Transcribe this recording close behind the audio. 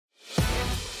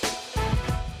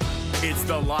It's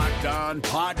the Locked On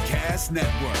Podcast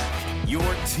Network, your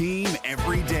team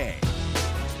every day.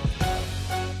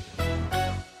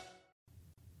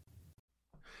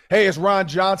 Hey, it's Ron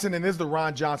Johnson, and this is the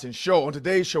Ron Johnson Show. On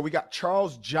today's show, we got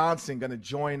Charles Johnson going to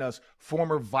join us.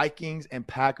 Former Vikings and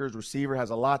Packers receiver, has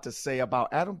a lot to say about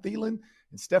Adam Thielen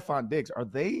and Stephon Diggs. Are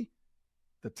they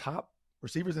the top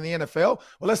receivers in the NFL?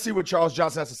 Well, let's see what Charles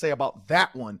Johnson has to say about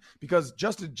that one, because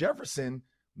Justin Jefferson,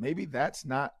 maybe that's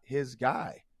not his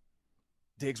guy.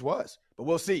 Diggs was, but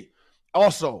we'll see.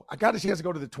 Also, I got a chance to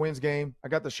go to the Twins game. I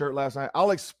got the shirt last night. I'll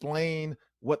explain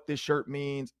what this shirt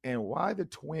means and why the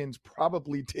Twins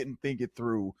probably didn't think it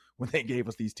through when they gave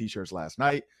us these T-shirts last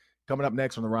night. Coming up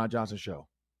next on the Ron Johnson Show.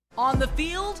 On the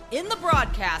field, in the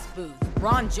broadcast booth,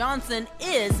 Ron Johnson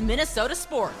is Minnesota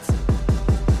sports.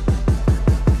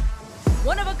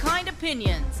 One-of-a-kind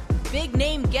opinions,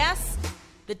 big-name guests,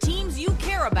 the teams you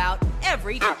care about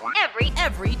every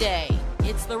day.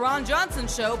 It's the Ron Johnson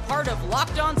Show, part of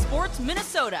Locked On Sports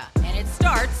Minnesota, and it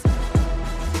starts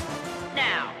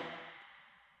now.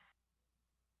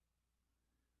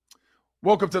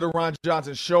 Welcome to the Ron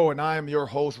Johnson Show, and I am your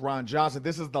host, Ron Johnson.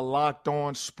 This is the Locked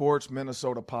On Sports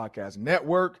Minnesota Podcast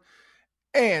Network.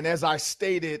 And as I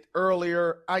stated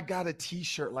earlier, I got a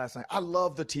T-shirt last night. I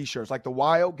love the T-shirts. Like the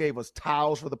Wild gave us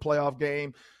towels for the playoff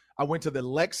game. I went to the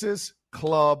Lexus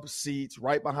Club seats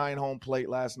right behind home plate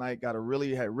last night. Had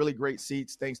really great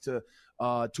seats thanks to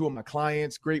two of my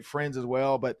clients, great friends as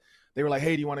well. But they were like,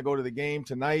 hey, do you want to go to the game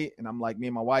tonight? And I'm like, me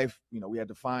and my wife, we had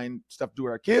to find stuff to do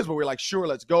with our kids, but we were like, sure,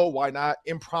 let's go. Why not?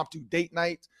 Impromptu date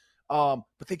night. But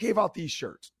they gave out these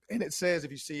shirts. And it says,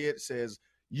 if you see it, it says,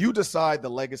 you decide the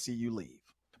legacy you leave.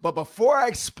 But before I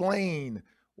explain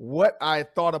what I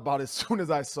thought about as soon as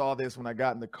I saw this when I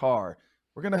got in the car,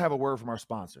 we're going to have a word from our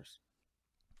sponsors.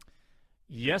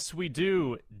 Yes, we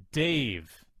do.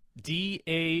 Dave,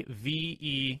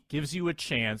 D-A-V-E, gives you a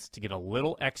chance to get a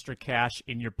little extra cash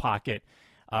in your pocket.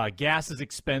 Gas is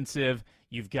expensive.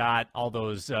 You've got all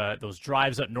those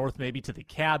drives up north maybe to the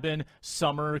cabin.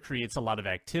 Summer creates a lot of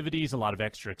activities, a lot of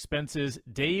extra expenses.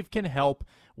 Dave can help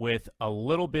with a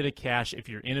little bit of cash if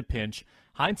you're in a pinch.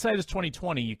 Hindsight is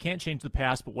 20/20. You can't change the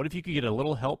past, but what if you could get a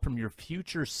little help from your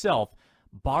future self?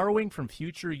 Borrowing from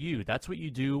future you. That's what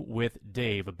you do with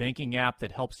Dave, a banking app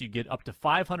that helps you get up to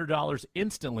 $500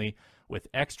 instantly with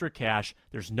extra cash.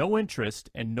 There's no interest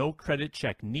and no credit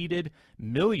check needed.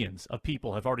 Millions of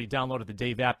people have already downloaded the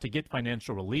Dave app to get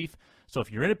financial relief. So if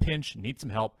you're in a pinch, need some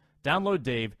help, download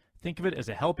Dave. Think of it as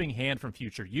a helping hand from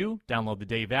future you. Download the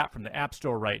Dave app from the App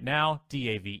Store right now,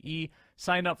 D-A-V-E.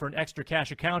 Sign up for an extra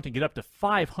cash account and get up to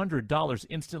 $500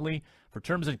 instantly. For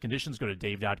terms and conditions, go to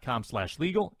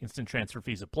dave.com/legal. Instant transfer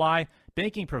fees apply.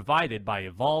 Banking provided by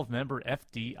Evolve, member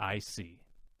FDIC.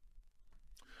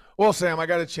 Well, Sam, I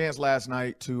got a chance last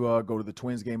night to go to the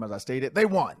Twins game, as I stated. They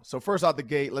won. So first out the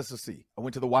gate, let's just see. I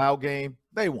went to the Wild game.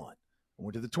 They won. I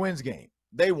went to the Twins game.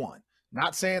 They won.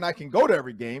 Not saying I can go to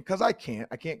every game, because I can't.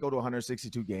 I can't go to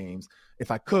 162 games. If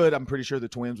I could, I'm pretty sure the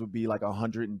Twins would be like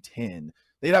 110.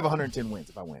 They'd have 110 wins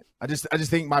if I went. I just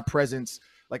think my presence,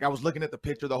 like I was looking at the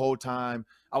picture the whole time.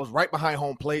 I was right behind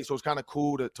home plate, so it's kind of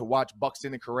cool to watch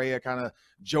Buxton and Correa kind of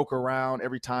joke around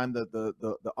every time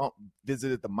the ump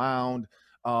visited the mound.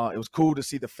 It was cool to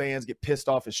see the fans get pissed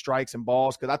off at strikes and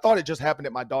balls, because I thought it just happened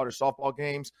at my daughter's softball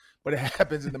games, but it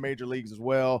happens in the major leagues as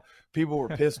well. People were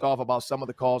pissed off about some of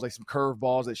the calls, like some curve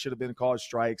balls that should have been called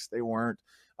strikes. They weren't.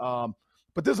 But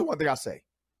this is one thing I say.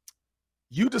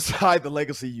 You decide the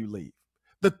legacy you leave.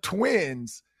 The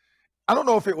Twins, I don't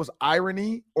know if it was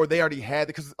irony or they already had it,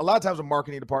 because a lot of times in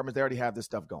marketing departments, they already have this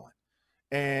stuff going.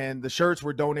 And the shirts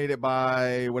were donated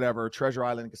by whatever, Treasure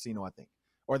Island Casino, I think,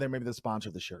 or they maybe the sponsor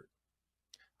of the shirt.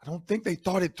 I don't think they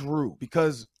thought it through,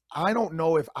 because I don't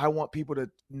know if I want people to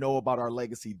know about our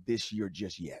legacy this year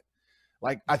just yet.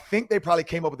 Like, I think they probably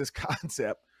came up with this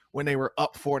concept when they were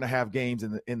up 4.5 games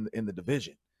in the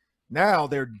division. Now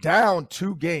they're down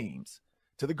 2 games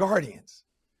to the Guardians.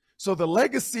 So the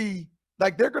legacy,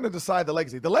 like, they're going to decide the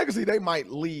legacy. The legacy they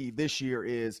might leave this year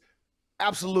is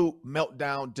absolute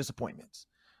meltdown disappointments.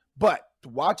 But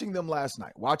watching them last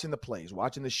night, watching the plays,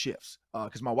 watching the shifts,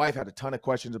 because my wife had a ton of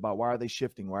questions about why are they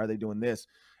shifting? Why are they doing this?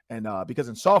 And because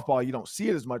in softball, you don't see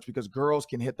it as much because girls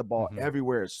can hit the ball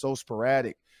everywhere. It's so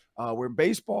sporadic. Where in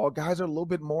baseball, guys are a little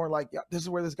bit more like, yeah, this is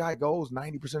where this guy goes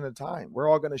 90% of the time. We're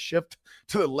all going to shift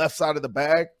to the left side of the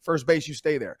bag. First base, you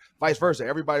stay there. Vice versa.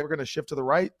 Everybody, we're going to shift to the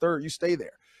right. Third, you stay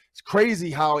there. It's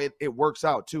crazy how it works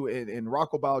out, too. And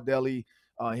Rocco Baldelli,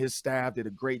 his staff did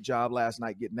a great job last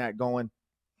night getting that going.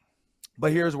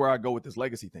 But here's where I go with this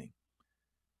legacy thing.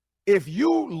 If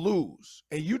you lose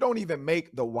and you don't even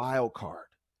make the wild card,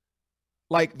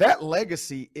 Like, that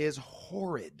legacy is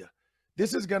horrid.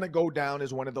 This is going to go down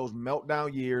as one of those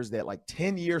meltdown years that, like,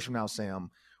 10 years from now, Sam,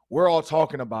 we're all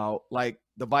talking about, like,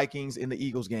 the Vikings in the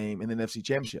Eagles game in the NFC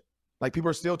Championship. Like, people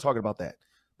are still talking about that.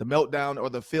 The meltdown, or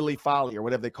the Philly Folly, or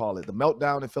whatever they call it, the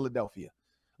meltdown in Philadelphia.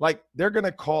 Like, they're going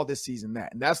to call this season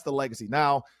that, and that's the legacy.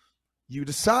 Now, you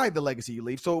decide the legacy you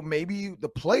leave. So maybe the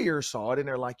players saw it, and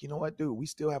they're like, you know what, dude, we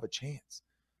still have a chance.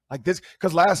 Like this,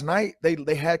 because last night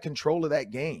they had control of that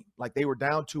game. Like, they were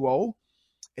down 2-0,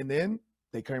 and then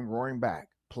they came roaring back.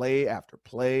 Play after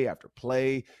play after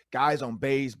play. Guys on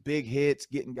base, big hits,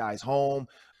 getting guys home.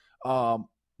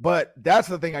 But that's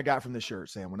the thing I got from the shirt,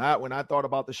 Sam. When I thought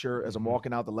about the shirt as I'm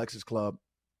walking out the Lexus Club,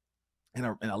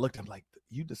 and I looked, I'm like,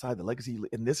 you decide the legacy,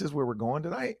 and this is where we're going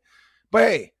tonight. But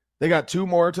hey, they got 2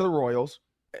 more to the Royals.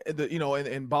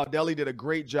 And Baldelli did a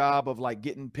great job of, like,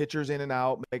 getting pitchers in and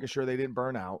out, making sure they didn't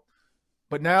burn out.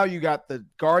 But now you got the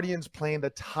Guardians playing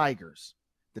the Tigers.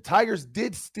 The Tigers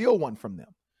did steal one from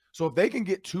them. So if they can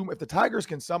get 2, if the Tigers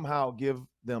can somehow give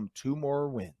them 2 more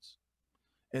wins,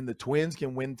 and the Twins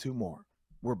can win 2 more,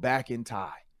 we're back in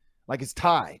tie. Like, it's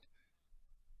tied.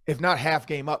 If not half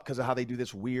game up, because of how they do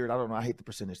this weird, I don't know, I hate the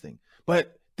percentage thing.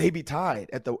 But they be tied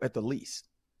at the least.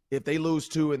 If they lose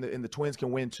 2 and the Twins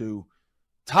can win 2,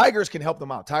 Tigers can help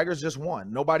them out. Tigers just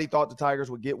won. Nobody thought the Tigers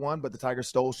would get one, but the Tigers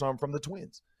stole some from the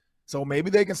Twins. So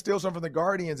maybe they can steal some from the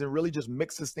Guardians and really just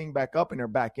mix this thing back up, and they're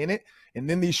back in it. And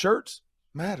then these shirts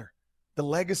matter. The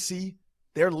legacy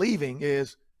they're leaving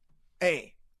is,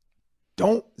 hey,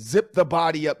 don't zip the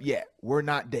body up yet. We're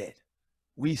not dead.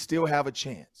 We still have a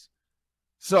chance.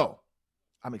 So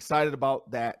I'm excited about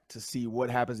that, to see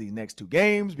what happens these next 2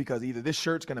 games, because either this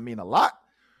shirt's going to mean a lot,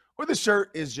 or the shirt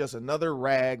is just another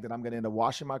rag that I'm going to end up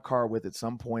washing my car with at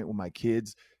some point when my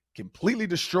kids completely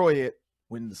destroy it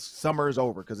when the summer is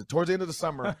over. Because towards the end of the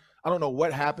summer, I don't know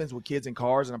what happens with kids in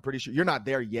cars, and I'm pretty sure you're not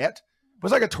there yet, but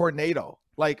it's like a tornado.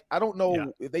 Like, I don't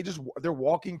know. Yeah. They're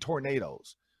walking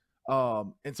tornadoes.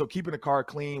 And so keeping the car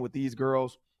clean with these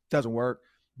girls doesn't work.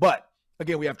 But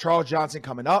again, we have Charles Johnson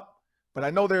coming up, but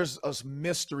I know there's a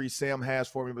mystery Sam has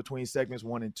for me between segments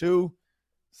 1 and 2.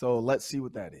 So let's see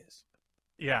what that is.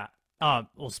 Yeah.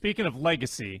 Well, speaking of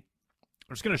legacy,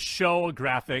 I'm just going to show a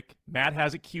graphic. Matt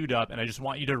has it queued up, and I just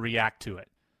want you to react to it.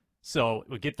 So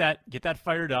we'll get that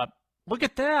fired up. Look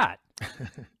at that.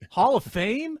 Hall of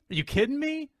Fame? Are you kidding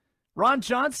me? Ron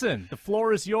Johnson, the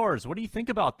floor is yours. What do you think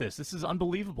about this? This is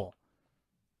unbelievable.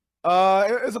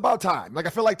 It's about time. Like,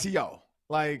 I feel like T.O.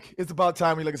 Like, it's about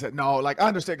time. Like I said, no, like, I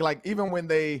understand. Like, even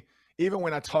when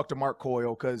I talked to Mark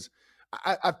Coyle, because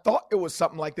I thought it was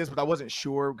something like this, but I wasn't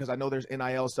sure, because I know there's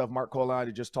NIL stuff. Mark Coyle and I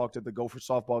had just talked at the Gopher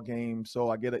softball game. So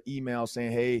I get an email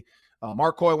saying, hey,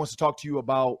 Mark Coyle wants to talk to you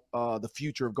about the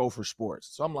future of Gopher sports.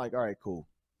 So I'm like, all right, cool.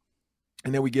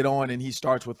 And then we get on, and he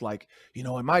starts with, like,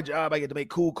 in my job, I get to make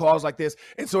cool calls like this.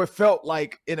 And so it felt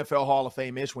like NFL Hall of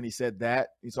Fame-ish when he said that.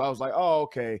 And so I was like, oh,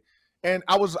 okay. And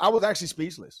I was actually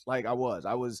speechless. Like,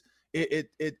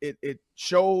 it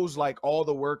shows, like, all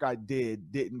the work I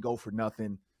didn't go for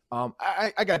nothing.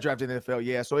 I got drafted in the NFL,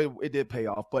 yeah, so it did pay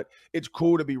off. But it's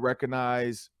cool to be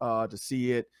recognized, to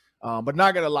see it. But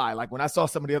not going to lie, like, when I saw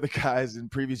some of the other guys in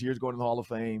previous years going to the Hall of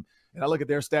Fame, and I look at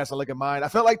their stats, I look at mine, I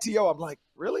felt like T.O. I'm like,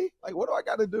 really? Like, what do I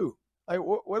got to do? Like,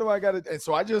 what do I got to do? And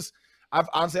so I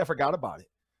forgot about it.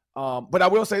 But I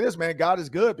will say this, man, God is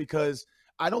good, because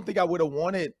I don't think I would have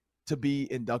wanted to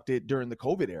be inducted during the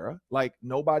COVID era. Like,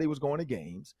 nobody was going to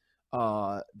games.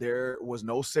 There was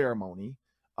no ceremony.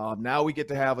 Now we get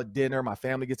to have a dinner. My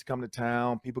family gets to come to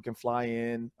town. People can fly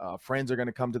in. Friends are going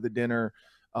to come to the dinner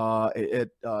at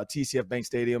TCF Bank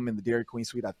Stadium in the Dairy Queen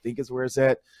Suite, I think is where it's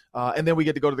at. And then we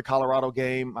get to go to the Colorado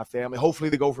game, my family.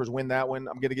 Hopefully the Gophers win that one.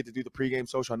 I'm going to get to do the pregame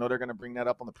social. I know they're going to bring that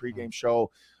up on the pregame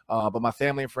show. But my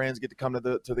family and friends get to come to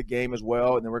the game as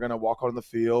well, and then we're going to walk on the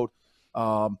field.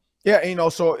 So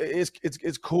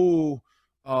it's cool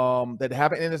that it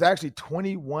happened. And it's actually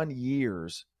 21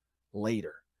 years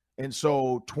later. And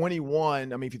so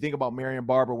 21, I mean, if you think about Marion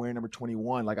Barber wearing number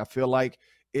 21, like, I feel like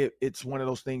it's one of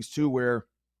those things too where,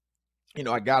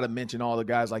 I got to mention all the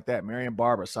guys like that: Marion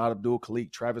Barber, Saad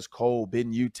Abdul-Khalik, Travis Cole,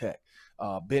 Ben Utek,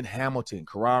 Ben Hamilton,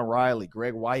 Karan Riley,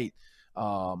 Greg White.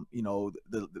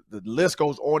 The list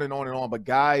goes on and on and on. But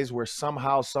guys where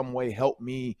somehow, some way helped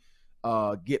me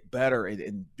get better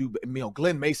and do.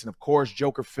 Glenn Mason, of course,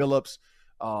 Joker Phillips.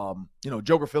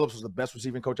 Joker Phillips was the best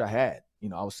receiving coach I had.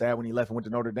 I was sad when he left and went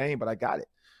to Notre Dame, but I got it.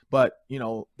 But,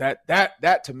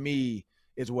 that to me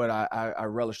is what I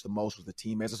relish the most with the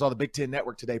teammates. I saw the Big Ten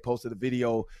Network today posted a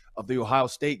video of the Ohio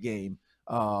State game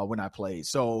when I played.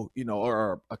 So,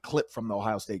 or a clip from the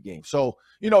Ohio State game. So,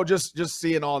 just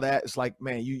seeing all that, it's like,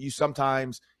 man, you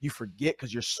sometimes you forget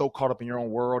because you're so caught up in your own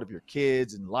world of your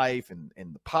kids and life and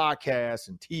the podcast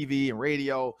and TV and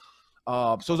radio.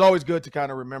 So it's always good to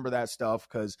kind of remember that stuff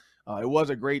because it was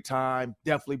a great time.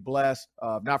 Definitely blessed.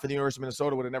 Not for the University of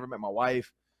Minnesota, would have never met my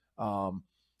wife.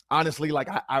 Honestly, like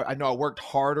I know I worked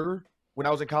harder when I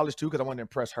was in college too because I wanted to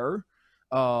impress her.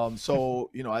 So,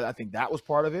 I think that was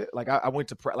part of it. Like I went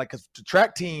to because the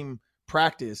track team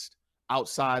practiced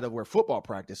outside of where football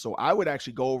practiced. So I would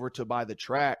actually go over to by the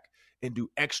track and do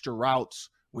extra routes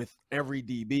with every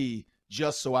DB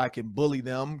just so I can bully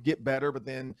them, get better. But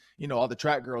then, all the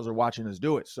track girls are watching us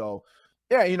do it. So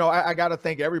yeah, I got to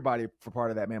thank everybody for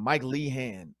part of that, man. Mike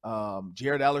Lehan,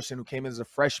 Jared Ellerson, who came in as a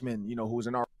freshman, who was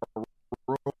in our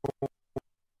room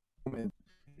and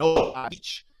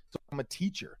teach. So I'm a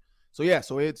teacher. So yeah,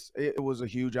 it was a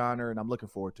huge honor, and I'm looking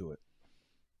forward to it.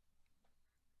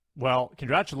 Well,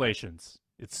 congratulations!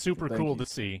 It's super Thank cool you. to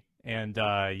see, and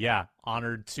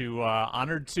honored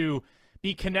to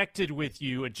be connected with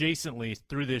you adjacently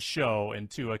through this show, and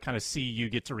to kind of see you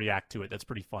get to react to it. That's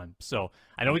pretty fun. So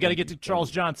I know we got to get to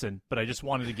Charles Johnson, but I just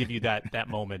wanted to give you that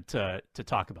moment to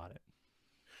talk about it.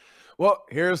 Well,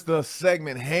 here's the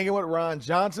segment, Hanging with Ron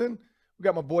Johnson. We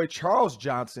got my boy Charles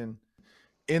Johnson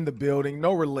in the building.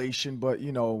 No relation, but,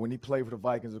 when he played for the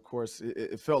Vikings, of course,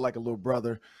 it felt like a little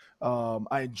brother.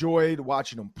 I enjoyed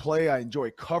watching him play. I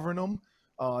enjoyed covering him.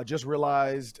 Just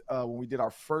realized when we did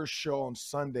our first show on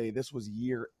Sunday, this was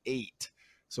year 8.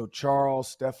 So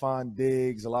Charles, Stephon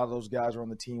Diggs, a lot of those guys were on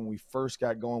the team when we first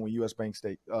got going when US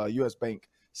Bank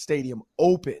Stadium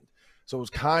opened. So it was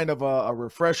kind of a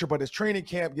refresher, but as training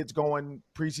camp gets going,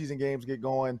 preseason games get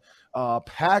going,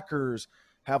 Packers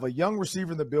have a young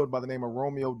receiver in the build by the name of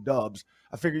Romeo Doubs.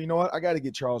 I figure, you know what? I got to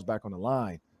get Charles back on the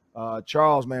line.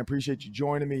 Charles, man, appreciate you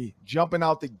joining me. Jumping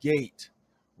out the gate,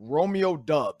 Romeo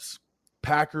Doubs,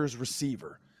 Packers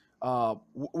receiver.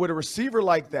 With a receiver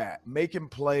like that, making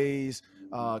plays,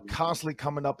 constantly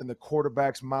coming up in the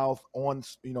quarterback's mouth on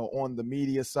the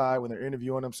media side when they're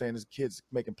interviewing him, saying his kid's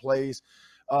making plays.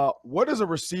 What is a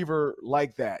receiver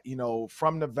like that,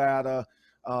 from Nevada?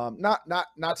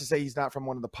 Not to say he's not from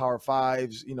one of the Power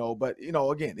Fives, but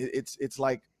again, it's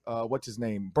like what's his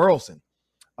name, Burleson.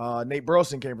 Nate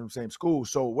Burleson came from the same school.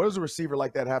 So what does a receiver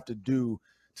like that have to do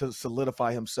to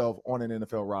solidify himself on an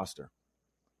NFL roster?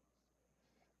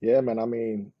 Yeah, man. I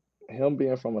mean, him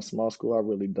being from a small school, I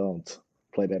really don't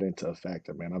play that into a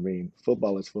factor, man. I mean,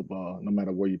 football is football. No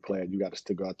matter where you play it, you got to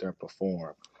still go out there and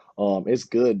perform. It's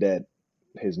good that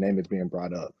his name is being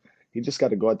brought up. He just got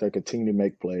to go out there, continue to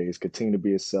make plays, continue to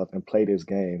be himself, and play this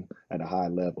game at a high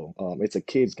level. It's a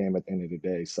kid's game at the end of the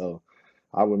day. So,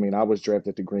 I was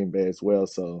drafted to Green Bay as well.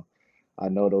 So, I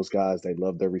know those guys. They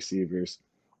love their receivers,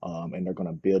 and they're going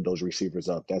to build those receivers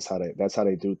up. That's how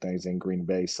they do things in Green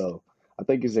Bay. So, I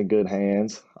think he's in good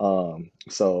hands.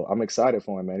 So I'm excited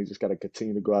for him, man. He just got to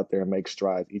continue to go out there and make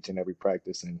strides each and every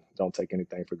practice and don't take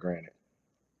anything for granted.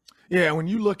 Yeah, when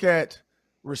you look at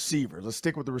receivers, let's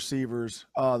stick with the receivers.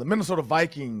 The Minnesota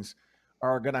Vikings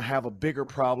are going to have a bigger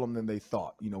problem than they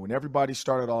thought. When everybody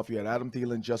started off, you had Adam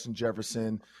Thielen, Justin Jefferson.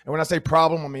 And when I say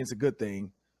problem, I mean it's a good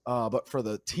thing. But for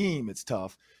the team, it's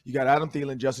tough. You got Adam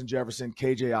Thielen, Justin Jefferson,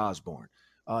 KJ Osborne.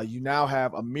 You now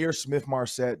have Amir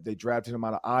Smith-Marset. They drafted him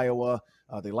out of Iowa.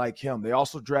 They like him. They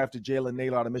also drafted Jalen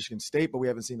Nailor out of Michigan State, but we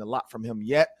haven't seen a lot from him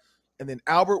yet. And then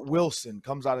Albert Wilson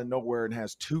comes out of nowhere and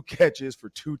has 2 catches for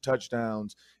 2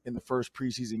 touchdowns in the first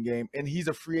preseason game. And he's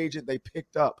a free agent they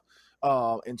picked up.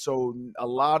 And so a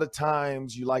lot of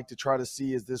times you like to try to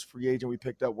see, is this free agent we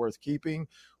picked up worth keeping,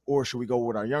 or should we go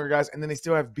with our younger guys? And then they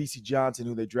still have BC Johnson,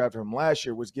 who they drafted from last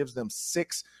year, which gives them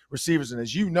 6 receivers. And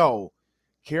as you know,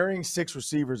 carrying 6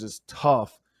 receivers is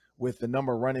tough with the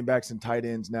number of running backs and tight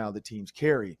ends now the teams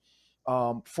carry.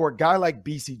 For a guy like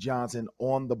BC Johnson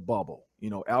on the bubble,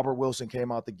 Albert Wilson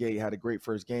came out the gate, had a great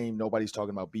first game. Nobody's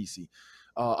talking about BC.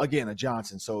 Again, a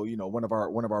Johnson. So, one of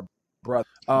our brothers.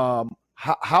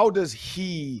 How does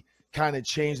he kind of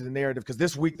change the narrative? Because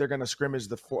this week they're going to scrimmage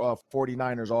the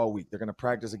 49ers all week. They're going to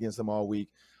practice against them all week.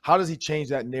 How does he change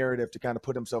that narrative to kind of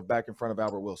put himself back in front of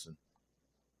Albert Wilson?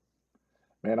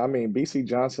 Man, I mean, BC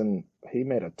Johnson, he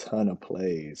made a ton of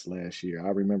plays last year. I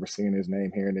remember seeing his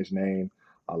name, hearing his name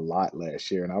a lot last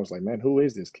year. And I was like, man, who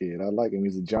is this kid? I like him.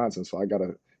 He's a Johnson, so I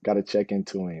gotta check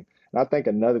into him. And I think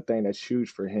another thing that's huge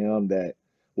for him that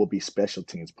will be special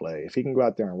teams play. If he can go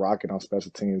out there and rock it on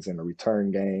special teams in the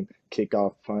return game,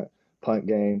 kickoff, punt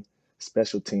game,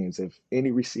 special teams. If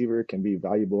any receiver can be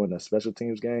valuable in a special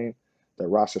teams game, the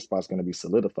roster spot's going to be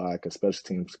solidified because special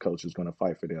teams coach is going to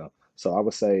fight for them. So I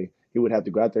would say he would have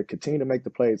to go out there, continue to make the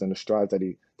plays and the strides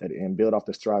and build off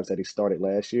the strides that he started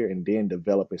last year, and then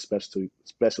develop a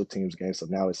special teams game. So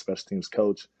now his special teams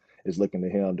coach is looking to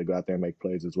him to go out there and make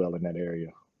plays as well in that area.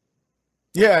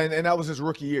 Yeah, and that was his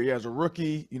rookie year. Yeah, as a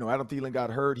rookie, Adam Thielen got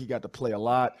hurt. He got to play a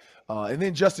lot. And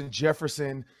then Justin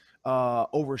Jefferson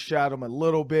overshadowed him a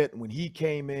little bit when he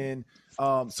came in.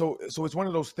 So it's one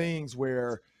of those things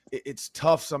where it's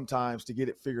tough sometimes to get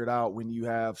it figured out when you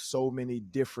have so many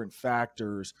different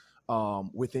factors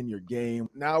within your game.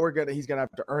 Now he's gonna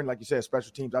have to earn, like you said,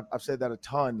 special teams. I've said that a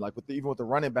ton. Like even with the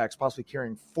running backs, possibly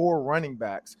carrying 4 running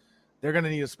backs, they're gonna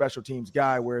need a special teams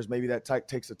guy. Whereas maybe that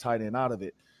takes a tight end out of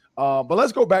it. But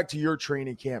let's go back to your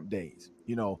training camp days.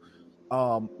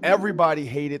 Everybody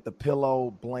hated the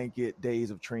pillow blanket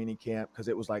days of training camp because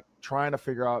it was like trying to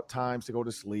figure out times to go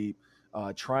to sleep,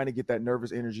 trying to get that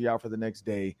nervous energy out for the next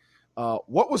day.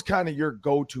 What was kind of your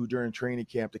go-to during training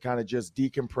camp to kind of just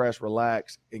decompress,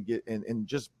 relax, and get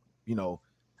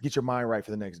get your mind right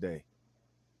for the next day?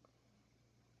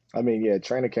 I mean, yeah,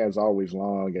 training camp's always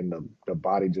long and the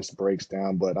body just breaks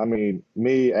down. But I mean,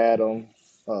 me, Adam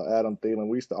Thielen,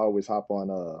 we used to always hop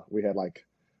on. We had like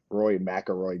Roy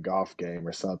McIlroy golf game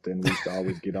or something. We used to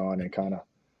always get on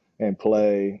and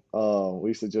play. We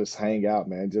used to just hang out,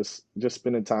 man. Just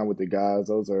spending time with the guys.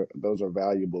 Those are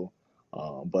valuable.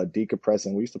 But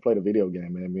decompressing, we used to play the video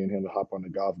game, man. Me and him would hop on the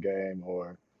golf game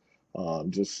or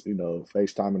just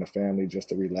FaceTime in the family just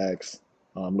to relax.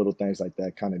 Little things like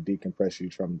that kind of decompress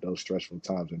you from those stressful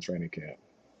times in training camp.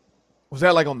 Was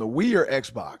that like on the Wii or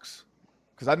Xbox?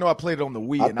 Because I know I played it on the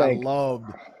Wii, I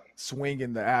loved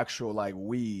swinging the actual like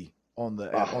Wii on the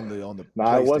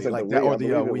No, it wasn't like the that Wii. or the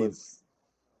Wii.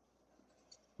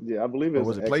 I believe it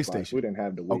was it Xbox. PlayStation? We didn't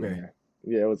have the Wii. Okay. Here.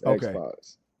 Yeah, it was Okay.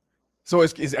 Xbox. So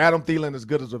is Adam Thielen as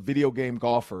good as a video game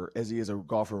golfer as he is a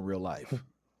golfer in real life?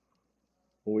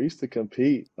 We used to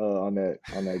compete on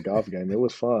that golf game. It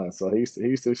was fun. So he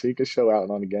could show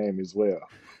out on the game as well.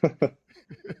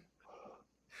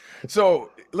 So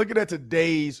looking at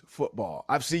today's football,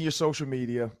 I've seen your social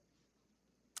media.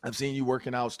 I've seen you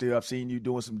working out still. I've seen you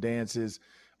doing some dances.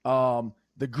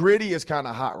 The gritty is kind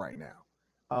of hot right now.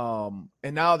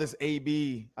 And now this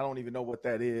AB, I don't even know what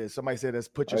that is. Somebody said that's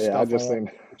put your stuff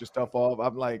on, put your stuff off.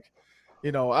 I'm like,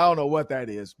 I don't know what that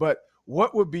is. But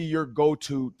what would be your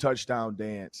go-to touchdown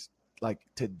dance like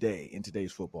today in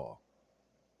today's football?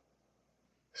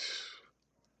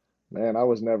 Man, I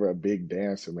was never a big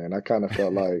dancer, man. I kind of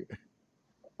felt like,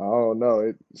 I don't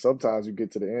know. Sometimes you get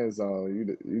to the end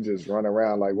zone, you just run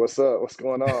around like, what's up? What's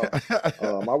going on?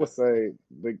 I would say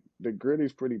the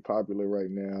gritty's pretty popular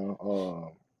right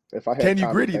now. If I had Can you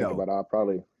time gritty to think though? about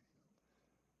it,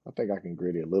 I think I can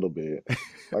gritty a little bit.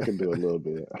 I can do a little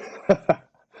bit.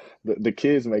 The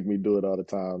kids make me do it all the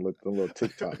time, with the little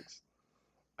TikToks.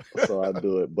 So I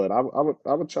do it, but I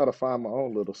would try to find my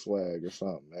own little swag or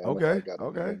something, man. Okay, If I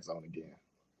got the end zone again.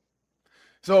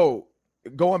 So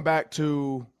going back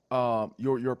to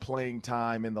your playing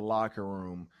time in the locker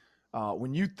room,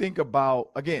 when you think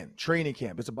about, again, training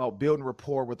camp, it's about building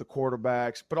rapport with the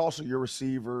quarterbacks, but also your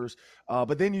receivers.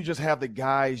 But then you just have the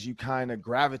guys you kind of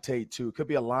gravitate to. It could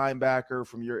be a linebacker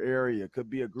from your area. It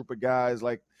could be a group of guys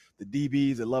like the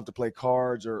DBs that love to play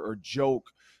cards or joke.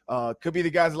 Could be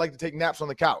the guys that like to take naps on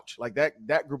the couch. Like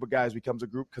that group of guys becomes a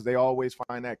group because they always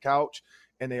find that couch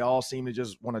and they all seem to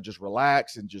just want to just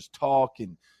relax and just talk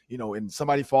and, and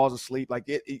somebody falls asleep. Like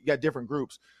you got different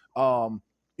groups.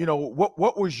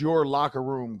 What was your locker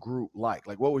room group like?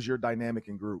 Like what was your dynamic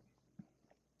in group?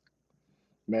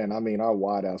 Man, I mean, our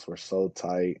wideouts were so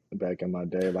tight back in my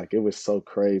day. Like, it was so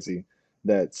crazy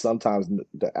that sometimes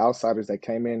the outsiders that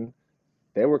came in,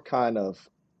 they were kind of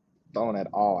thrown at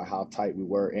awe at how tight we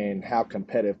were and how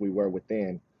competitive we were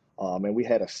within. And we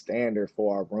had a standard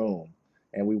for our room.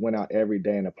 And we went out every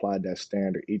day and applied that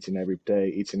standard each and every day,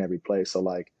 each and every play. So,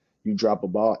 like, you drop a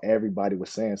ball, everybody was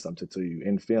saying something to you.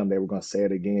 In film, they were going to say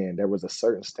it again. There was a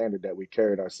certain standard that we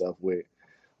carried ourselves with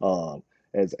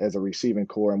as a receiving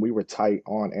core, and we were tight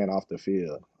on and off the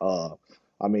field.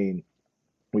 I mean,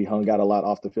 we hung out a lot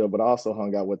off the field, but also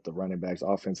hung out with the running backs,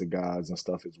 offensive guys and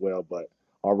stuff as well. But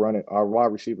our wide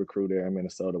receiver crew there in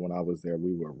Minnesota, when I was there,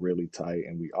 we were really tight,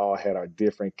 and we all had our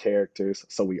different characters,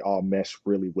 so we all meshed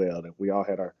really well. And we all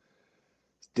had our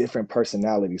different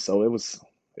personalities, so it was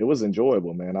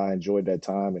enjoyable, man. I enjoyed that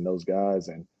time and those guys,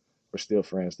 and we're still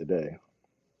friends today.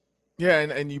 Yeah,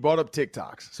 and you brought up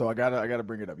TikToks, so I gotta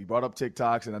bring it up. You brought up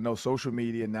TikToks, and I know social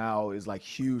media now is like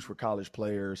huge for college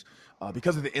players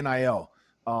because of the NIL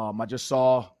I just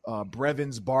saw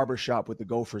Brevin's Barbershop with the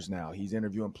Gophers now. He's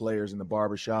interviewing players in the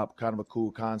barbershop, kind of a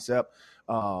cool concept.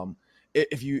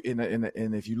 If you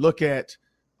look at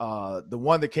the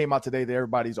one that came out today that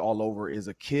everybody's all over is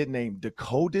a kid named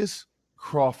Dakotas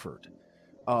Crawford.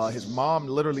 His mom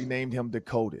literally named him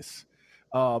Dakotas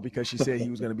because she said he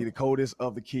was going to be the coldest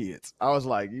of the kids. I was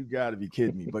like, you got to be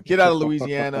kidding me. But kid out of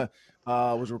Louisiana,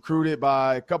 was recruited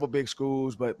by a couple big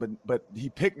schools, but he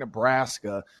picked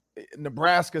Nebraska.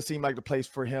 Nebraska seemed like the place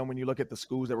for him when you look at the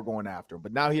schools that were going after him.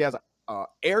 But now he has an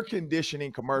air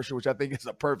conditioning commercial, which I think is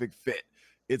a perfect fit.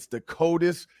 It's the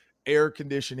coldest air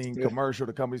conditioning commercial.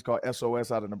 The company's called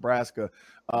SOS out of Nebraska.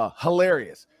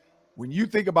 Hilarious. When you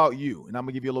think about you, and I'm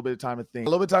going to give you a little bit of time to think,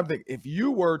 if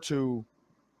you were to,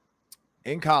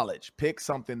 in college, pick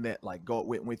something that like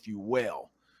went with you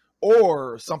well,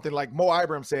 or something like Mo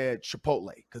Ibrahim said,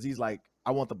 Chipotle, because he's like,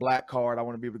 I want the black card. I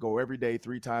want to be able to go every day,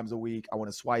 3 times a week. I want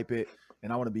to swipe it,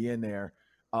 and I want to be in there.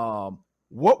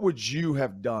 What would you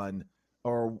have done,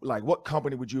 or like what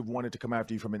company would you have wanted to come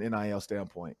after you from an NIL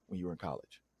standpoint when you were in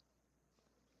college?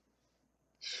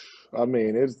 I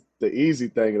mean, it's the easy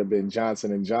thing would have been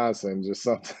Johnson & Johnson, just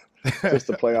something just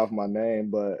to play off my name.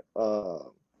 But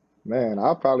man,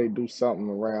 I'll probably do something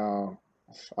around.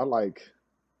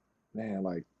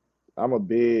 I'm a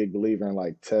big believer in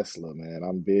like Tesla, man.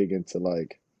 I'm big into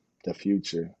like the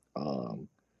future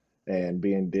and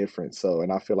being different. So,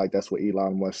 and I feel like that's what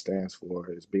Elon Musk stands for,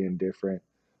 is being different,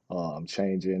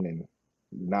 changing, and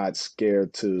not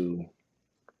scared to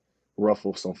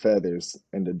ruffle some feathers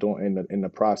in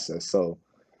the process. So,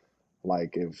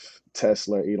 like if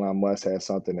Tesla or Elon Musk had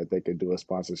something that they could do a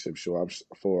sponsorship show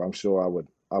for, I'm sure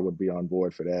I would be on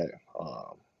board for that.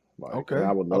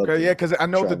 I would love yeah, because I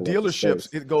know the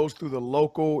dealerships, it goes through the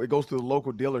local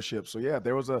dealership. So yeah,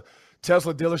 there was a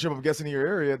Tesla dealership, I'm guessing, in your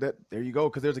area. There you go.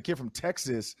 Because there's a kid from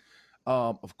Texas,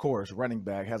 of course, running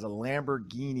back, has a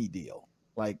Lamborghini deal.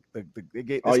 Like kid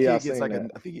gets like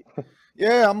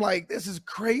I'm like, this is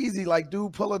crazy. Like,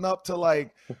 dude pulling up to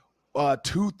like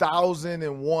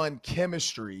 2001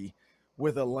 chemistry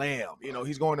with a Lamb. You know,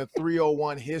 he's going to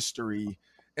 301 history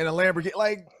and a Lamborghini.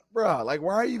 Like, bro, like,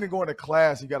 why are you even going to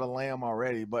class? You got a Lamb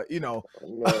already, but you know,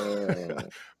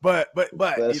 but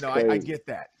you know, I get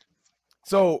that.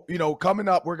 So, you know, coming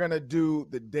up, we're going to do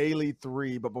the Daily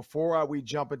 3, but before we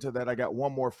jump into that, I got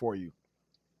one more for you.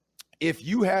 If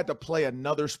you had to play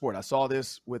another sport, I saw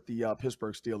this with the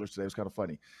Pittsburgh Steelers today. It was kind of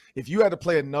funny. If you had to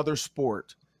play another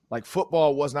sport, like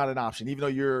football was not an option, even though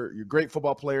you're a great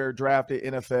football player, drafted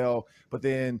NFL, but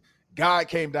then God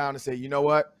came down and said, you know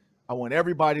what? I want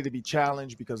everybody to be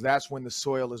challenged because that's when the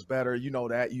soil is better. You know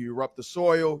that. You erupt the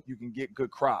soil, you can get good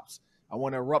crops. I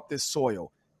want to erupt this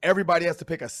soil. Everybody has to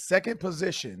pick a second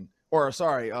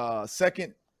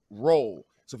role.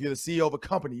 So if you're the CEO of a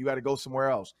company, you got to go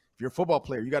somewhere else. If you're a football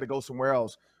player, you got to go somewhere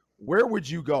else. Where would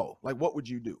you go? Like, what would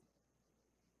you do?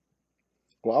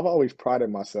 Well, I've always prided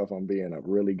myself on being a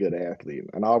really good athlete.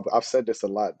 And I've said this a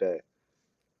lot, that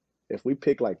if we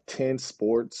pick like 10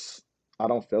 sports, I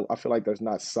feel like there's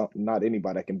not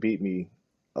anybody that can beat me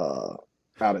out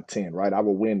of 10, right? I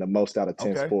will win the most out of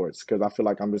 10 sports because I feel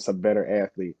like I'm just a better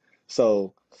athlete.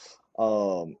 So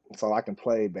I can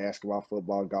play basketball,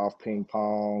 football, golf, ping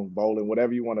pong, bowling,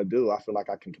 whatever you want to do. I feel like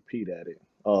I can compete at it.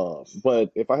 But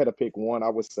if I had to pick one, I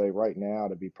would say right now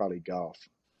to be probably golf.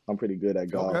 I'm pretty good at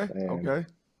golf. And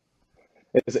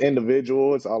it's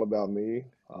individual. It's all about me.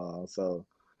 So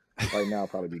right now,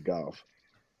 probably be golf.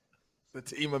 The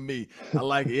team of me. I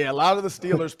like it. Yeah, a lot of the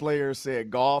Steelers players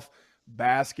said golf,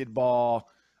 basketball,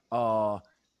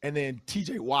 and then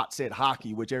TJ Watt said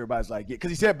hockey, which everybody's like, yeah,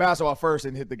 because he said basketball first,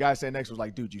 and the guy standing next was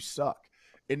like, dude, you suck.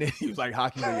 And then he was like,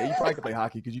 hockey. Like, yeah, you probably can play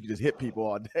hockey because you can just hit people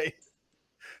all day.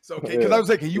 So, because I was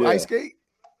like, can you ice skate?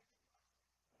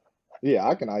 Yeah,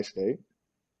 I can ice skate.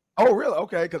 Oh, really?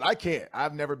 Okay, because I can't.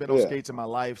 I've never been on skates in my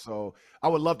life, so I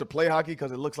would love to play hockey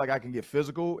because it looks like I can get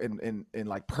physical and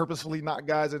like purposefully knock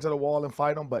guys into the wall and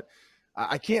fight them, but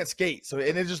I can't skate. So,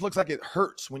 and it just looks like it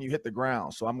hurts when you hit the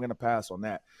ground, so I'm going to pass on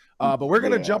that. But we're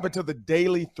going to jump into the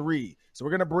Daily 3. So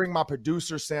we're going to bring my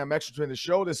producer, Sam Extra, to the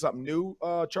show. There's something new,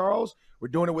 Charles. We're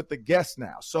doing it with the guests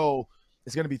now. So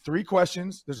it's going to be 3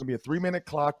 questions. There's going to be a 3-minute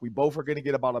clock. We both are going to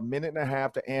get about a minute and a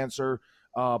half to answer,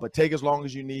 but take as long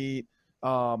as you need.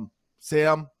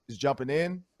 Sam is jumping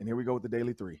in, and here we go with the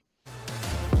Daily 3.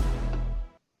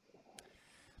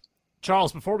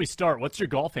 Charles, before we start, what's your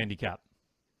golf handicap?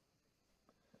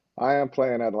 I am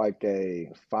playing at like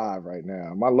a 5 right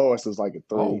now. My lowest is like a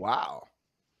 3. Oh, wow.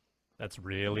 That's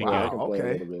really I good. can play a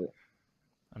little bit.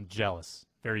 I'm jealous.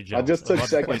 Very jealous. I just took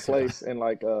second place in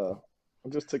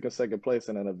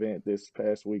an event this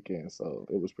past weekend, so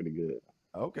it was pretty good.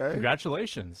 Okay.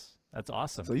 Congratulations. That's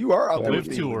awesome. So you are out there. Live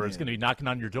Tour is going to be knocking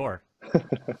on your door.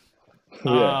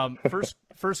 Yeah.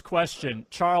 First question,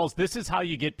 Charles. This is how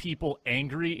you get people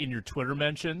angry in your Twitter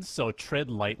mentions. So tread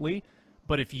lightly.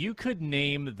 But if you could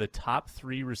name the top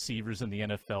 3 receivers in the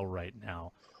NFL right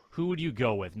now, who would you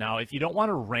go with? Now, if you don't want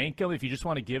to rank them, if you just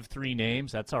want to give 3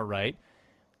 names, that's all right.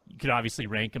 You could obviously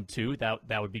rank them too. That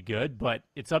would be good. But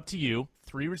it's up to you.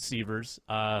 3 receivers.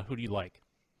 Who do you like?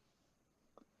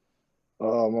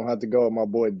 I'm gonna have to go with my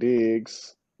boy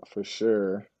Diggs for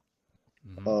sure.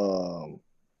 Mhm.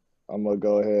 I'm gonna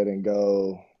go ahead and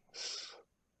go.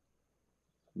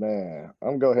 Man,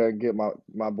 I'm gonna go ahead and get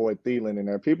my boy Thielen in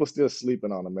there. People still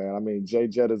sleeping on him, man. I mean, Jay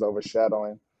Jett is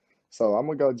overshadowing, so I'm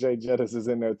gonna go. Jay Jettis is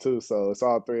in there too. So it's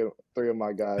all three of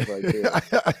my guys right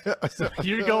there. So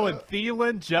you're going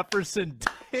Thielen, Jefferson,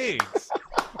 Diggs.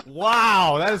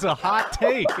 Wow, that is a hot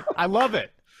take. I love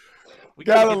it. We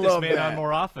got to Gotta get this love man that. on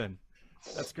more often.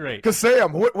 That's great. Because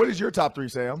Sam, what is your top 3,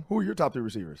 Sam? Who are your top 3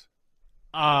 receivers?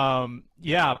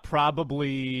 Yeah,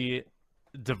 probably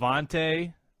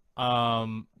Devontae,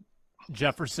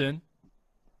 Jefferson,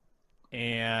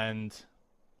 and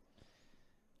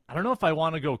I don't know if I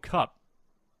want to go Cup.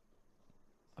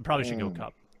 I probably should go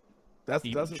Cup. That's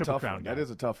The a Triple tough Crown one. guy. That is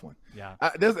a tough one. Yeah.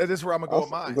 This is where I'm gonna go with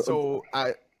mine. So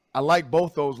I like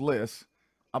both those lists.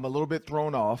 I'm a little bit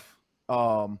thrown off.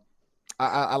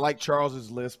 I like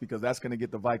Charles's list because that's going to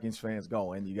get the Vikings fans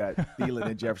going. You got Thielen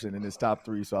and Jefferson in his top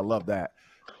 3, so I love that.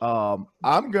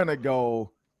 I'm going to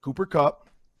go Cooper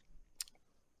Kupp.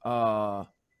 And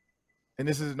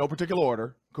this is in no particular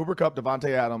order. Cooper Kupp, Devontae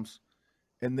Adams,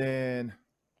 and then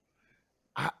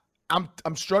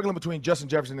I'm struggling between Justin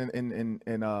Jefferson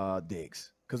and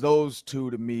Diggs because those two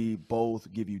to me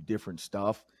both give you different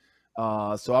stuff.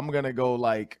 So I'm going to go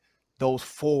like those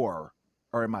 4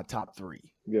 are in my top 3.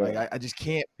 Yeah. Like I just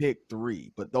can't pick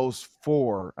 3, but those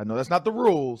 4, I know that's not the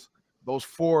rules. Those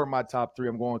 4 are my top 3.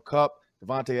 I'm going Kupp,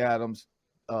 Devontae Adams,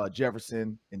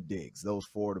 Jefferson, and Diggs. Those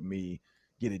 4 to me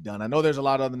get it done. I know there's a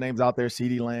lot of other names out there,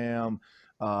 CeeDee Lamb.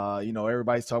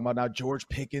 Everybody's talking about now George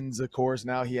Pickens, of course.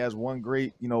 Now he has one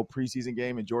great, preseason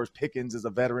game, and George Pickens is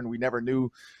a veteran we never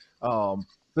knew. So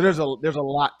there's a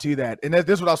lot to that. And this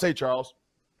is what I'll say, Charles.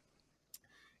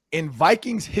 In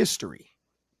Vikings history,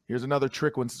 here's another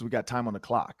trick one since we got time on the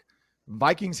clock.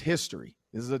 Vikings history.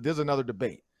 This is another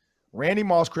debate. Randy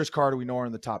Moss, Chris Carter, we know are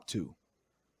in the top 2.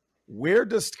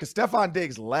 Because Stephon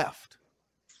Diggs left.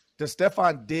 Does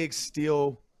Stephon Diggs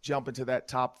still jump into that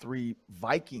top 3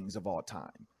 Vikings of all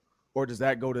time? Or does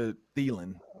that go to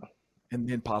Thielen and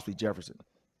then possibly Jefferson?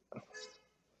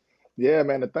 Yeah,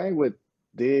 man. The thing with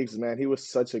Diggs, man, he was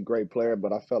such a great player,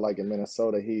 but I felt like in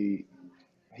Minnesota he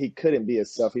couldn't be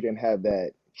himself. He didn't have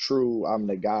that true I'm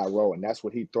the guy role, and that's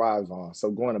what he thrives on.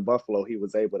 So going to Buffalo, he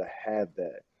was able to have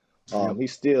that.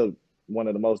 He's still one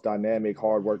of the most dynamic,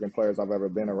 hardworking players I've ever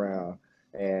been around.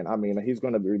 And, I mean, he's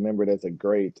going to be remembered as a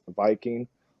great Viking.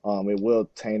 It will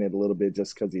taint it a little bit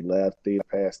just because he left,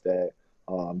 past that,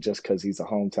 just because he's a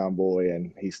hometown boy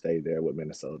and he stayed there with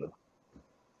Minnesota.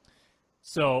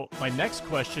 So my next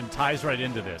question ties right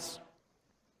into this.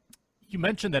 You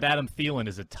mentioned that Adam Thielen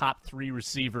is a top 3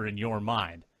 receiver in your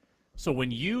mind. So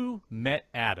when you met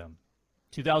Adam,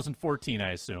 2014,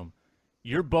 I assume,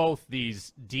 you're both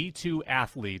these D2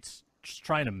 athletes just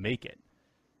trying to make it.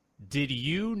 Did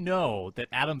you know that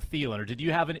Adam Thielen, or did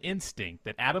you have an instinct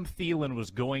that Adam Thielen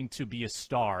was going to be a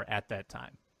star at that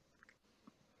time?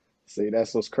 See,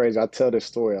 that's what's crazy. I tell this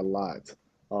story a lot.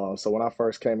 So when I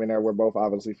first came in there, we're both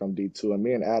obviously from D2, and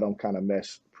me and Adam kind of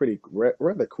meshed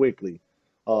rather quickly.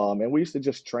 And we used to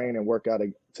just train and work out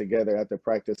together after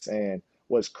practice. And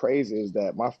what's crazy is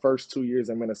that my first 2 years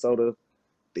in Minnesota,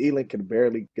 Thielen could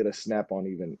barely get a snap on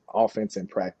even offense in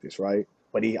practice, right?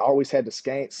 But he always had the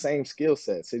same skill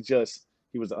sets. It's just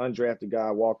he was an undrafted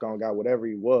guy, walk-on guy, whatever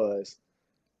he was,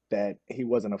 that he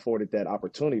wasn't afforded that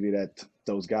opportunity that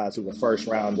those guys who were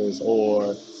first-rounders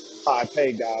or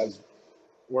high-paid guys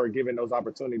were given those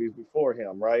opportunities before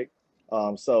him, right?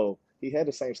 So he had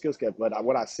the same skill set, but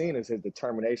what I've seen is his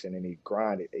determination, and he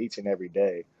grinded each and every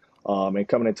day. And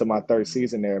coming into my 3rd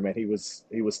season there, man, he was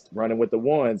running with the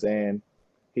ones, and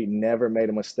he never made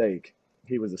a mistake.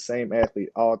 He was the same athlete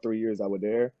all 3 years I was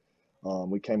there.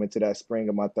 We came into that spring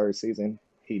of my 3rd season.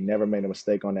 He never made a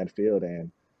mistake on that field,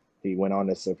 and he went on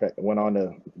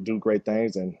to do great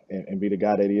things and be the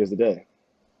guy that he is today.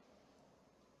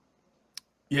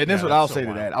 Yeah, and this is what I'll say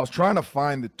to that. I was trying to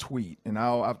find the tweet, and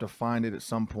I'll have to find it at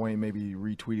some point, maybe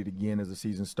retweet it again as the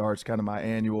season starts, kind of my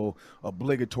annual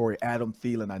obligatory Adam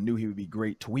Thielen, I knew he would be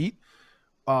great tweet.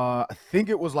 I think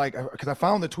it was like – because I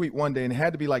found the tweet one day, and it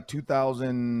had to be like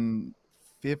 2014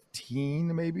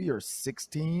 15 maybe or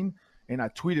 16. And I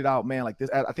tweeted out, man, like this,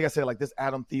 I think I said like this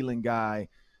Adam Thielen guy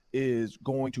is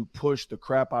going to push the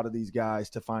crap out of these guys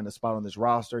to find a spot on this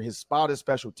roster. His spot is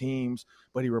special teams,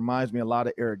 but he reminds me a lot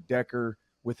of Eric Decker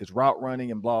with his route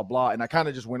running and blah, blah. And I kind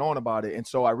of just went on about it. And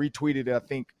so I retweeted it, I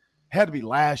think had to be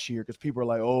last year because people are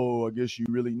like, oh, I guess you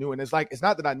really knew. And it's like, it's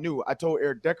not that I knew. I told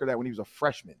Eric Decker that when he was a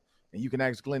freshman. And you can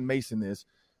ask Glenn Mason this.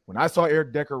 When I saw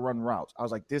Eric Decker run routes, I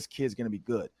was like, this kid's going to be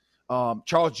good.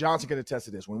 Charles Johnson can attest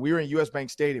to this. When we were in US Bank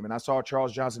Stadium and I saw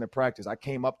Charles Johnson at practice, I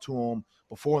came up to him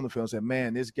before in the field and said,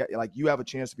 man, this guy, like, you have a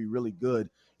chance to be really good.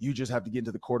 You just have to get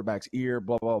into the quarterback's ear,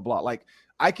 blah, blah, blah. Like,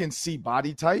 I can see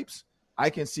body types. I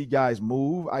can see guys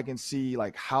move. I can see,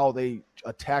 like, how they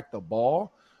attack the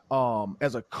ball.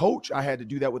 As a coach, I had to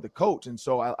do that with the coach. And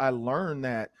so I learned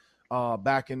that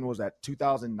back in, was that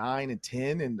 2009 and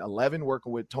 10 and 11,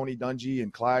 working with Tony Dungy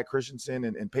and Clyde Christensen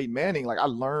and Peyton Manning. Like, I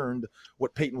learned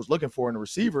what Peyton was looking for in a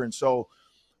receiver. And so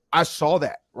I saw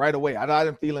that right away.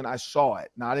 Adam Thielen, I saw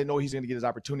it. Now, I didn't know he's going to get his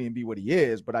opportunity and be what he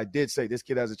is, but I did say this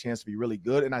kid has a chance to be really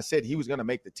good. And I said he was going to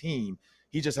make the team.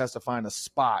 He just has to find a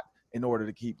spot in order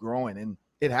to keep growing. And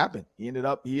it happened. He's going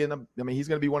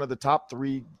to be one of the top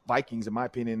 3 Vikings, in my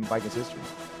opinion, in Vikings history.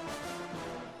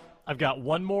 I've got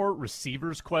one more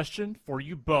receivers question for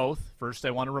you both. First,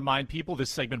 I want to remind people this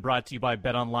segment brought to you by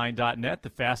BetOnline.net, the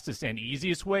fastest and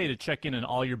easiest way to check in on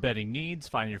all your betting needs.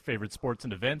 Find your favorite sports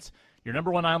and events. Your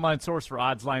number one online source for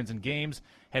odds, lines, and games.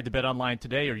 Head to BetOnline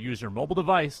today or use your mobile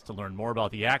device to learn more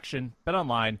about the action.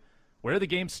 BetOnline, where the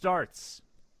game starts.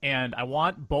 And I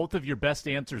want both of your best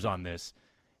answers on this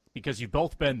because you've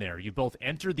both been there. You both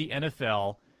entered the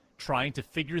NFL trying to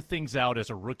figure things out as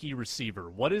a rookie receiver.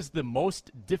 What is the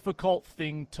most difficult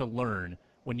thing to learn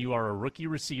when you are a rookie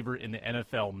receiver in the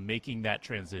NFL making that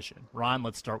transition? Ron,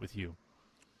 let's start with you.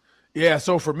 Yeah,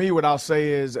 so for me, what I'll say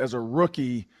is, as a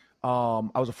rookie, I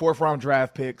was a 4th-round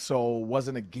draft pick, so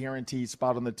wasn't a guaranteed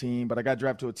spot on the team, but I got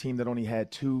drafted to a team that only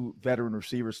had 2 veteran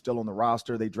receivers still on the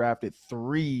roster. They drafted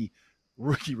 3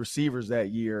 rookie receivers that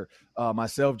year,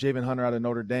 myself, Javen Hunter out of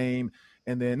Notre Dame,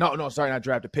 and then, not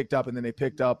drafted, picked up, and then they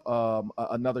picked up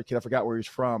another kid. I forgot where he's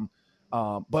from.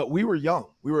 But we were young.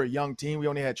 We were a young team. We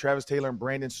only had Travis Taylor and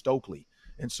Brandon Stokely.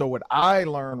 And so what I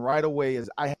learned right away is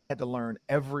I had to learn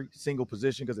every single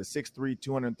position because at 6'3",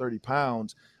 230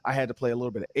 pounds, I had to play a little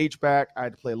bit of H-back. I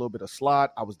had to play a little bit of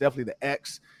slot. I was definitely the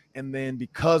X. And then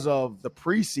because of the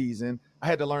preseason, I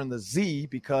had to learn the Z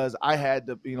because I had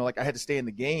to, I had to stay in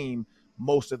the game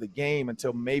most of the game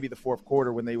until maybe the 4th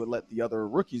quarter when they would let the other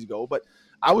rookies go. But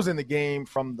I was in the game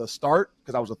from the start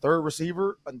because I was a 3rd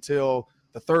receiver until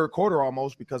the 3rd quarter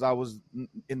almost because I was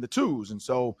in the 2s. And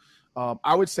so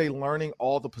I would say learning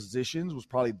all the positions was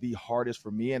probably the hardest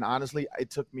for me. And honestly, it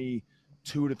took me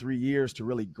 2 to 3 years to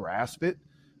really grasp it.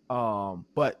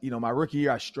 But, my rookie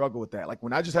year, I struggled with that. Like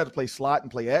when I just had to play slot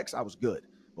and play X, I was good.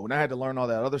 But when I had to learn all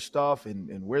that other stuff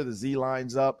and where the Z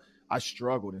lines up, I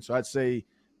struggled. And so I'd say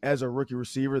as a rookie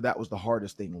receiver, that was the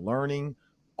hardest thing, learning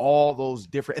all those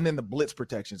different – and then the blitz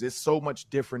protections. It's so much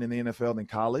different in the NFL than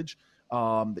college.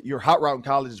 Your hot route in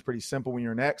college is pretty simple when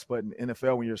you're an X, but in the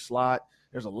NFL when you're a slot,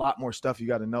 there's a lot more stuff you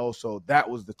got to know. So that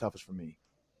was the toughest for me.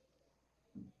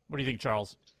 What do you think,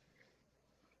 Charles?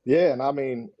 Yeah,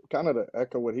 and kind of to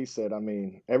echo what he said,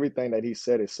 everything that he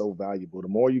said is so valuable. The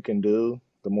more you can do,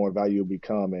 the more value you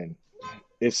become. And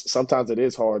sometimes it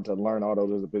is hard to learn all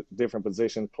those different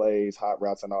positions, plays, hot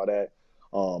routes, and all that.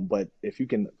 But if you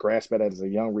can grasp it as a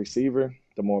young receiver,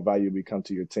 the more value you become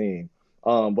to your team.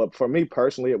 But for me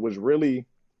personally, it was really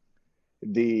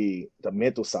the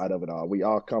mental side of it all. We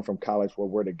all come from college where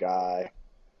we're the guy.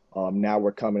 Now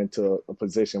we're coming into a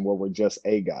position where we're just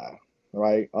a guy,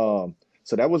 right?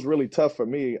 So that was really tough for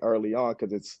me early on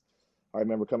because I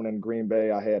remember coming in Green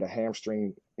Bay, I had a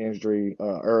hamstring injury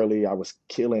early. I was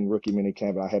killing rookie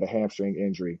minicamp, and I had a hamstring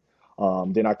injury.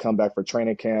 Then I come back for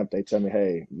training camp. They tell me,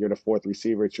 hey, you're the 4th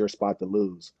receiver. It's your spot to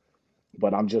lose.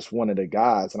 But I'm just one of the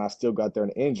guys, and I still got there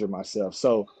and injured myself.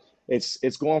 So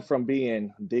it's going from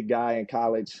being the guy in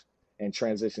college and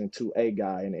transitioning to a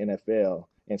guy in the NFL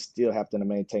and still having to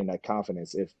maintain that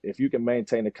confidence. If you can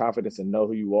maintain the confidence and know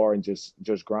who you are and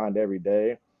just grind every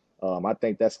day, I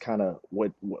think that's kind of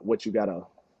what you got to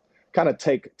kind of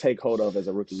take hold of as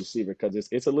a rookie receiver because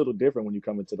it's a little different when you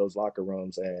come into those locker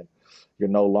rooms and you're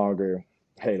no longer,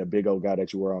 hey, the big old guy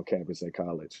that you were on campus at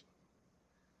college.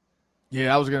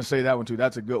 Yeah, I was going to say that one too.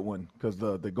 That's a good one because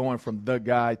the going from the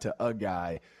guy to a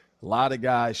guy, a lot of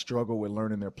guys struggle with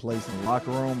learning their place in the locker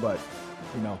room, but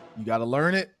you got to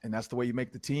learn it, and that's the way you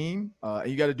make the team. And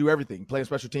you got to do everything. Playing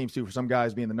special teams too. For some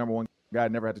guys, being the number 1 guy,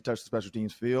 never had to touch the special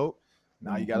teams field.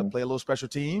 Now you got to play a little special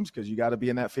teams because you got to be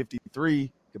in that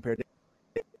 53 compared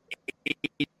to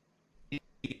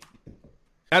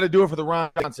Got to do it for the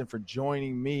Ron Johnson for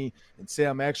joining me and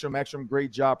Sam Ekstrom. Ekstrom,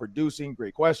 great job producing,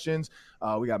 great questions.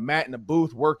 We got Matt in the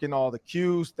booth working all the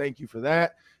cues. Thank you for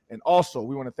that. And also,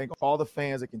 we want to thank all the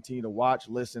fans that continue to watch,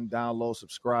 listen, download,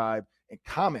 subscribe, and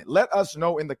comment. Let us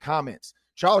know in the comments.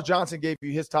 Charles Johnson gave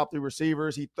you his top 3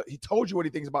 receivers. He told you what he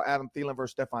thinks about Adam Thielen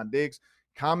versus Stefon Diggs.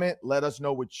 Comment. Let us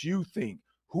know what you think.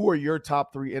 Who are your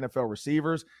top 3 NFL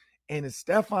receivers? And is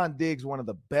Stefon Diggs one of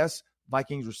the best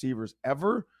Vikings receivers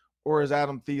ever? Or is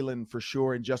Adam Thielen for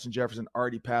sure and Justin Jefferson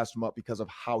already passed him up because of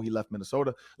how he left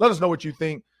Minnesota? Let us know what you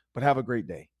think, but have a great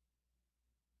day.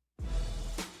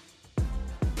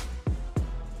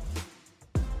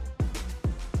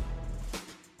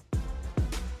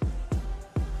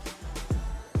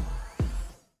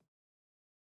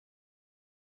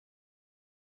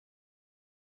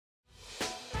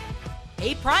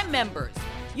 Hey, Prime members,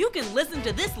 you can listen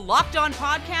to this Locked On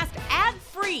podcast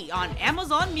ad-free on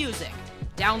Amazon Music.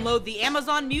 Download the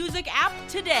Amazon Music app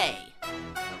today.